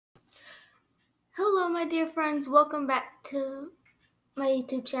Hello, my dear friends. Welcome back to my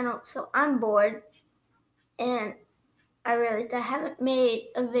YouTube channel. So I'm bored, and I realized I haven't made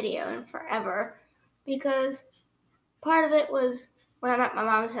a video in forever because part of it was when I'm at my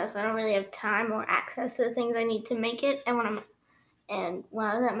mom's house, I don't really have time or access to the things I need to make it, and when I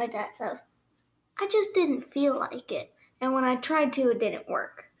was at my dad's house, I just didn't feel like it, and when I tried to, it didn't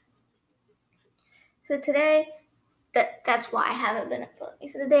work. So today, that's why I haven't been uploading.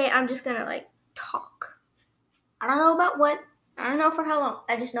 So today, I'm just gonna talk. I don't know about what. I don't know for how long.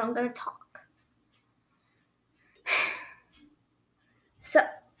 I just know I'm going to talk. So,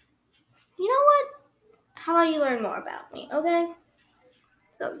 you know what? How about you learn more about me, okay?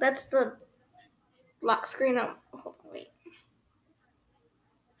 So that's the lock screen. Hold on, wait.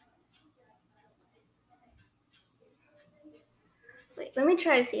 Wait, let me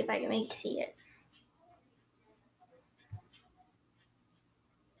try to see if I can make you see it.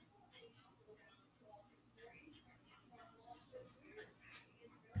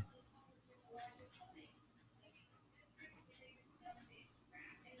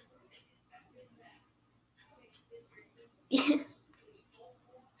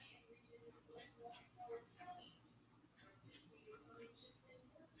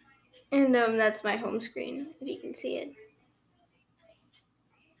 And that's my home screen, if you can see it.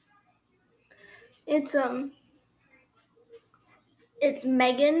 It's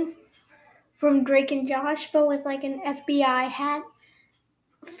Megan from Drake and Josh, but with like an FBI hat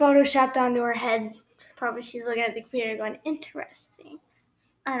photoshopped onto her head. Probably she's looking at the computer going, interesting.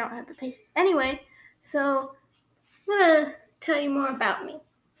 I don't have the patience. Anyway, so I'm going to tell you more about me.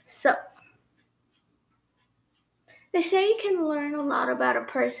 So, they say you can learn a lot about a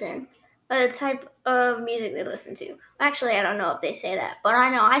person by the type of music they listen to. Actually, I don't know if they say that, but I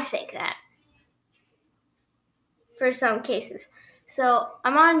know I think that for some cases. So,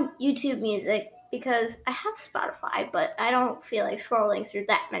 I'm on YouTube Music because I have Spotify, but I don't feel like scrolling through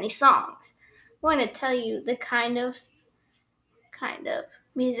that many songs. I'm going to tell you the kind of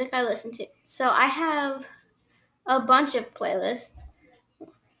music I listen to. So, I have a bunch of playlists.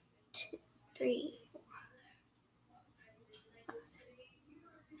 1, 2, 3,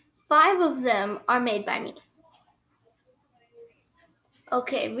 5 of them are made by me.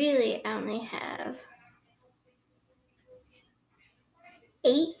 Okay, really, I only have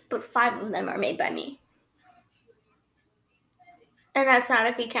 8, but 5 of them are made by me. And that's not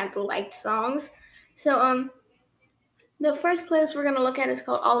if you count the liked songs. So, the first playlist we're going to look at is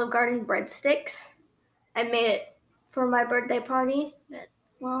called Olive Garden Breadsticks. I made it for my birthday party. That,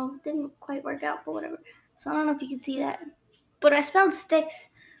 didn't quite work out, but whatever. So I don't know if you can see that. But I spelled sticks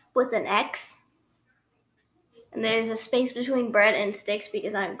with an X. And there's a space between bread and sticks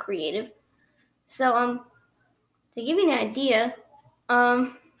because I'm creative. So, to give you an idea,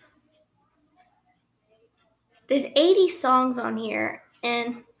 there's 80 songs on here,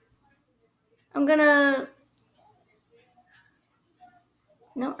 and no,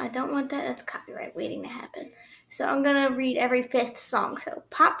 I don't want that. That's copyright waiting to happen. So I'm going to read every 5th song. So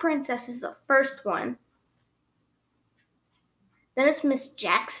Pop Princess is the first one. Then it's Miss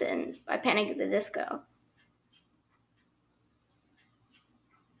Jackson by Panic at the Disco.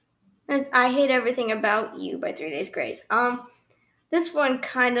 There's I Hate Everything About You by 3 Days Grace. This one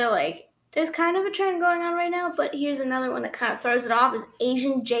there's kind of a trend going on right now, but here's another one that kind of throws it off is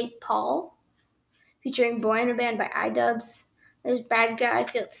Asian Jake Paul, featuring Boy in a Band by iDubbbz. There's Bad Guy,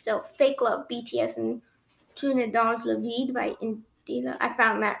 Feel It Still, Fake Love, BTS, and Tu ne danses la vie by Indila. I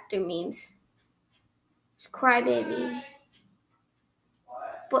found that through memes. There's Crybaby,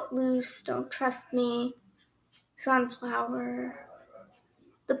 Footloose, Don't Trust Me, Sunflower,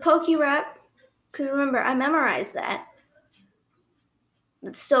 the Pokey Rap, because remember, I memorized that.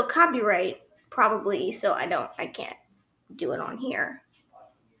 It's still copyright, probably, so I can't do it on here.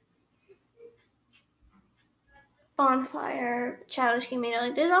 Bonfire, Childish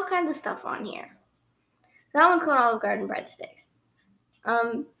Gambino, there's all kinds of stuff on here. That one's called Olive Garden Breadsticks.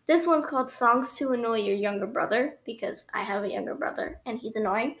 This one's called Songs to Annoy Your Younger Brother, because I have a younger brother, and he's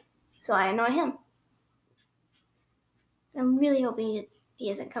annoying, so I annoy him. I'm really hoping he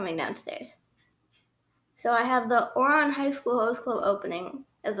isn't coming downstairs. So I have the Ouran High School Host Club opening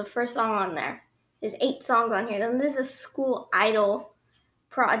as the first song on there. There's 8 songs on here. Then there's a school idol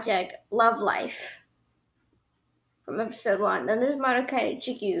project, Love Life, from episode 1. Then there's Madokai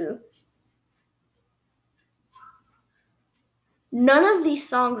Chiku. None of these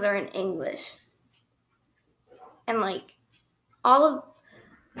songs are in English. And all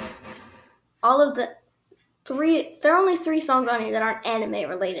of the 3, there are only 3 songs on here that aren't anime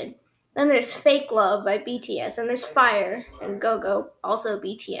related. Then there's Fake Love by BTS, and there's Fire and Go Go, also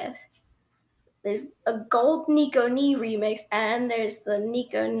BTS. There's a Gold Nico Knee remix, and there's the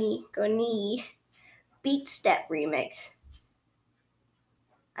Nico Knee Beat Step remix.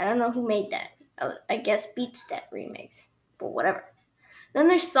 I don't know who made that. I guess Beat Step remix, but whatever. Then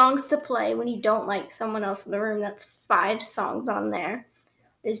there's Songs to Play when you don't like someone else in the room. That's 5 songs on there.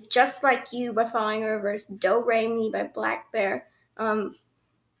 There's Just Like You by Falling Rivers, Do Re Mi by Black Bear. I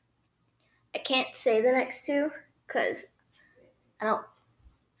can't say the next 2 because I don't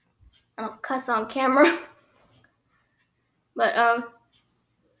cuss on camera. But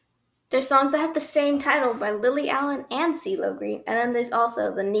there's songs that have the same title by Lily Allen and CeeLo Green. And then there's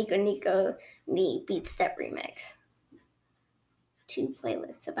also the Nico Knee Beat Step remix. 2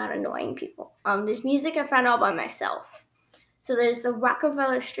 playlists about annoying people. There's music I found all by myself. So there's the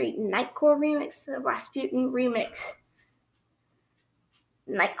Rockefeller Street Nightcore remix, the Rasputin remix,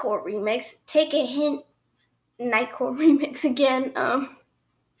 Nightcore remix, Take a Hint, Nightcore remix again.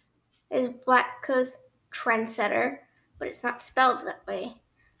 There's Black's Trendsetter, but it's not spelled that way.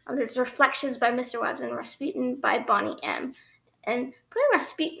 There's Reflections by Mr. Webbs and Rasputin by Bonnie M. And putting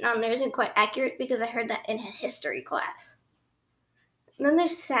Rasputin on there isn't quite accurate because I heard that in a history class. And then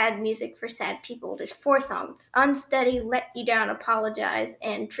there's sad music for sad people. There's 4 songs: Unsteady, Let You Down, Apologize,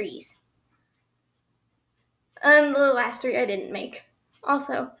 and Trees. And the last 3 I didn't make.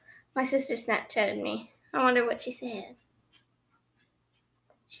 Also, my sister Snapchatted me. I wonder what she said.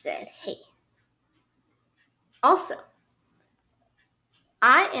 She said, hey. Also,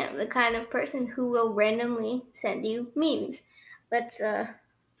 I am the kind of person who will randomly send you memes. Let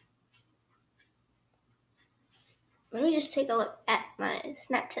me just take a look at my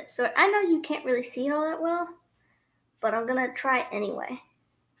Snapchat story. I know you can't really see it all that well, but I'm gonna try anyway.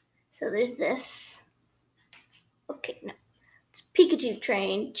 So there's this. Okay, no. It's Pikachu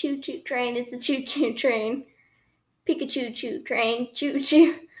train, choo-choo train, it's a choo-choo train. Pikachu train,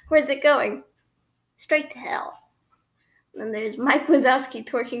 choo-choo. Where's it going? Straight to hell. And then there's Mike Wazowski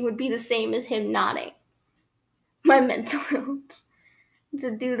twerking would be the same as him nodding. My mental health. It's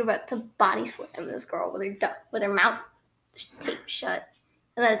a dude about to body slam this girl with her mouth taped shut.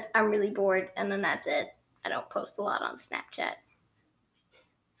 And that's I'm really bored, and then that's it. I don't post a lot on Snapchat.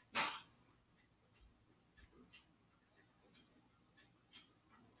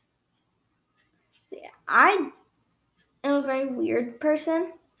 So yeah, I am a very weird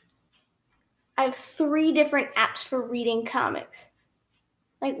person. I have 3 different apps for reading comics,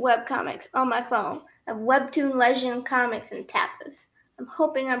 like webcomics, on my phone. I have Webtoon, Legend, Comics, and Tapas. I'm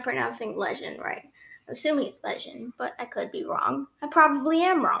hoping I'm pronouncing Legend right. I'm assuming it's Legend, but I could be wrong. I probably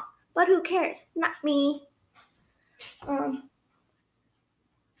am wrong, but who cares? Not me. Hold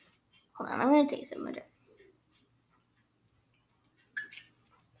on, I'm going to take some of it.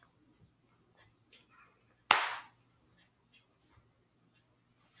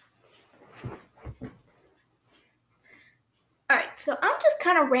 Alright, so I'm just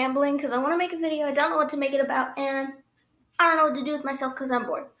kind of rambling because I want to make a video. I don't know what to make it about, and I don't know what to do with myself because I'm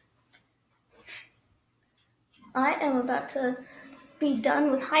bored. I am about to be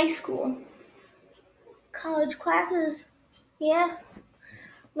done with high school. College classes, yeah,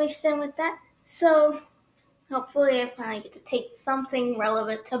 mixed in with that. So hopefully I finally get to take something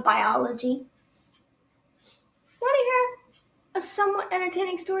relevant to biology. Want to hear a somewhat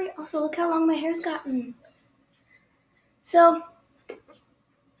entertaining story? Also, look how long my hair's gotten. So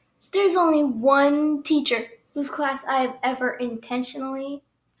there's only one teacher whose class I have ever intentionally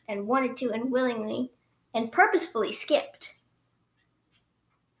and wanted to and willingly and purposefully skipped.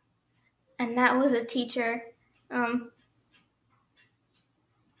 And that was a teacher, I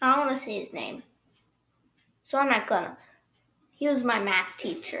don't want to say his name, so I'm not gonna. He was my math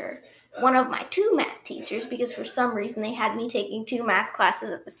teacher, one of my 2 math teachers, because for some reason they had me taking 2 math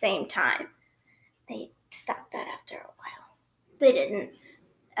classes at the same time. They stopped that after a while. They didn't.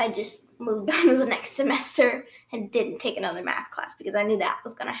 I just moved on to the next semester and didn't take another math class because I knew that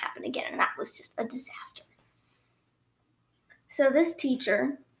was going to happen again, and that was just a disaster. So this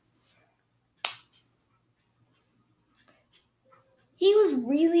teacher, he was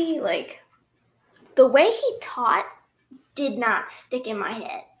really the way he taught did not stick in my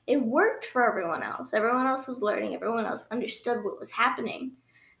head. It worked for everyone else. Everyone else was learning. Everyone else understood what was happening.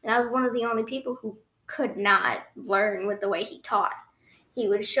 And I was one of the only people who could not learn with the way he taught. He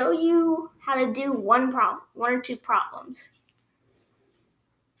would show you how to do one or 2 problems.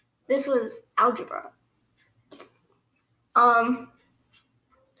 This was algebra.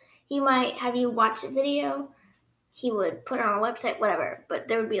 He might have you watch a video. He would put it on a website, whatever. But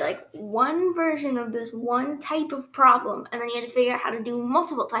there would be one version of this one type of problem, and then you had to figure out how to do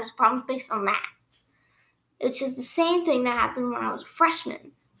multiple types of problems based on that. It's just the same thing that happened when I was a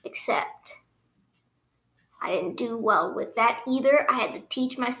freshman, except I didn't do well with that either. I had to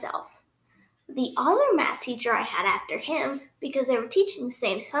teach myself. The other math teacher I had after him, because they were teaching the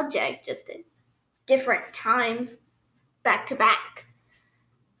same subject, just at different times, back to back.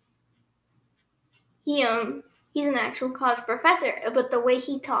 He's an actual college professor, but the way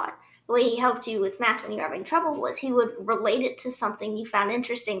he taught, the way he helped you with math when you were having trouble was he would relate it to something you found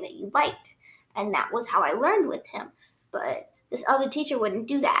interesting that you liked. And that was how I learned with him. But this other teacher wouldn't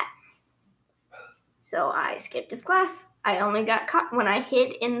do that. So I skipped his class. I only got caught when I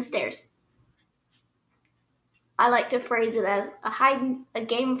hid in the stairs. I like to phrase it as a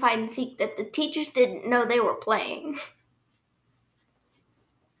game of hide and seek that the teachers didn't know they were playing.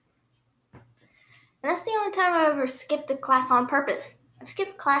 And that's the only time I ever skipped a class on purpose. I've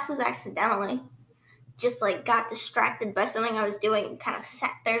skipped classes accidentally. Just like got distracted by something I was doing and kind of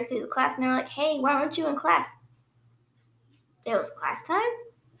sat there through the class and they're like, hey, why weren't you in class? It was class time?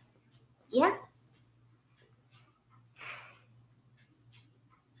 Yeah.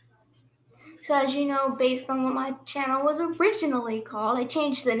 So as you know, based on what my channel was originally called, I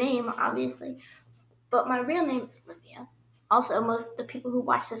changed the name, obviously. But my real name is Olivia. Also, most of the people who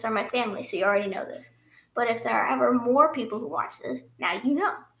watch this are my family, so you already know this. But if there are ever more people who watch this, now you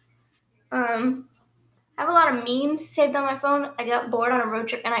know. I have a lot of memes saved on my phone. I got bored on a road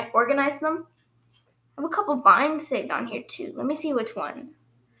trip and I organized them. I have a couple vines saved on here too. Let me see which ones.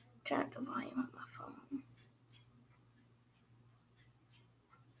 Turn up the volume on my phone.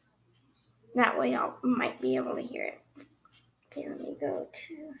 That way y'all might be able to hear it. Okay, let me go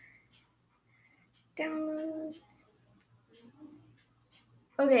to downloads.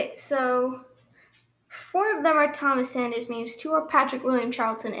 Okay, so 4 of them are Thomas Sanders memes, 2 are Patrick William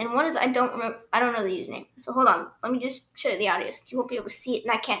Charlton, and 1 is I don't know the username. So hold on, let me just show you the audio so you won't be able to see it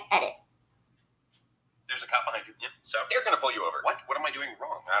and I can't edit. There's a cop behind you. Yeah, so they're gonna pull you over. What? What am I doing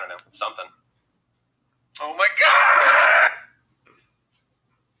wrong? I don't know. Something. Oh my god!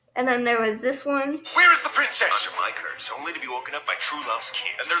 And then there was this one. Where is the princess? Under my curse, only to be woken up by true love's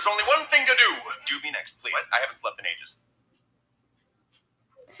kiss. And there's only one thing to do. Do me next, please. What? I haven't slept in ages.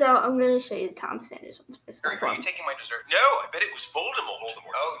 So I'm going to show you the Thomas Sanders ones. Are you taking my dessert? No, I bet it was Voldemort.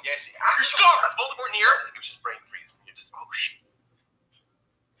 Oh, yes. You're stop! That's Voldemort in the earth. It was just brain freeze. You're just, oh, shit.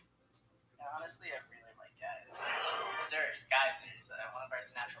 Yeah, honestly, I really like guys. Desserts, guys, is one of our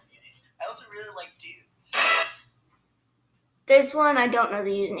natural beauties. I also really like dudes. There's one, I don't know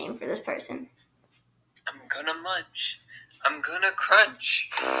the username for this person. I'm gonna munch. I'm gonna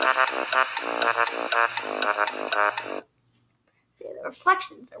crunch. See, the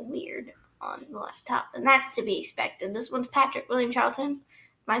reflections are weird on the laptop, and that's to be expected. This one's Patrick William Charlton,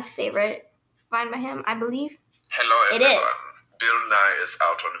 my favorite vine by him, I believe. Hello, everyone. It is. Bill Nye is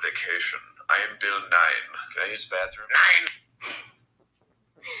out on vacation. I am Bill 9. Can I use the bathroom? 9!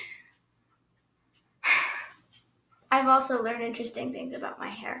 I've also learned interesting things about my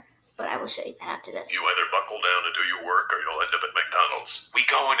hair, but I will show you that after this. You either buckle down and do your work, or you'll end up at McDonald's. We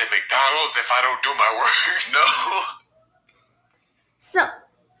going to McDonald's if I don't do my work. No. So,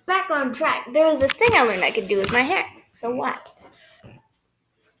 back on track. There was this thing I learned I could do with my hair. So what? I'm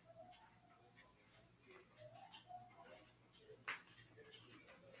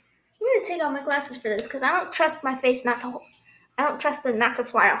going to take off my glasses for this because I don't trust my face not to I don't trust them not to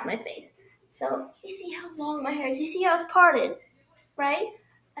fly off my face. So, you see how long my hair is? You see how it's parted, right?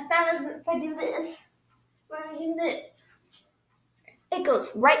 I found that if I do this, it goes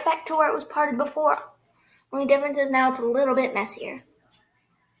right back to where it was parted before. Only difference is now it's a little bit messier.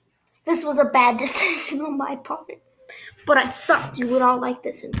 This was a bad decision on my part, but I thought you would all like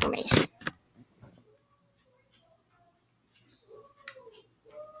this information.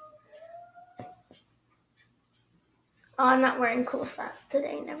 Oh, I'm not wearing cool socks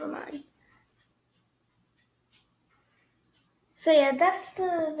today, never mind. So yeah, that's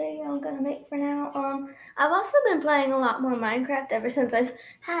the video I'm gonna make for now. I've also been playing a lot more Minecraft ever since I've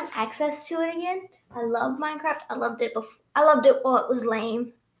had access to it again. I love Minecraft. I loved it before. I loved it while it was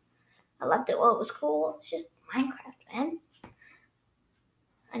lame. I loved it while it was cool. It's just Minecraft, man.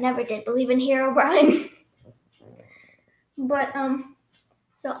 I never did believe in Herobrine. But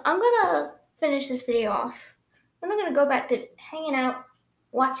so I'm gonna finish this video off. Then I'm gonna go back to hanging out,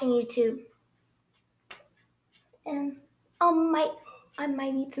 watching YouTube, and I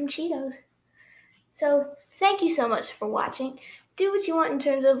might eat some Cheetos. So thank you so much for watching. Do what you want in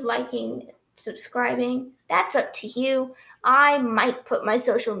terms of liking, subscribing. That's up to you. I might put my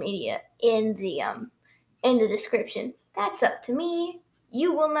social media in the description. That's up to me.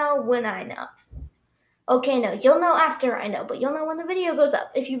 You will know when I know. Okay, no, you'll know after I know, but you'll know when the video goes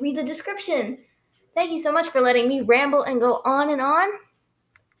up if you read the description. Thank you so much for letting me ramble and go on and on.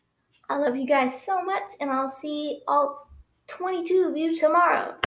 I love you guys so much, and I'll see all 22 of you tomorrow.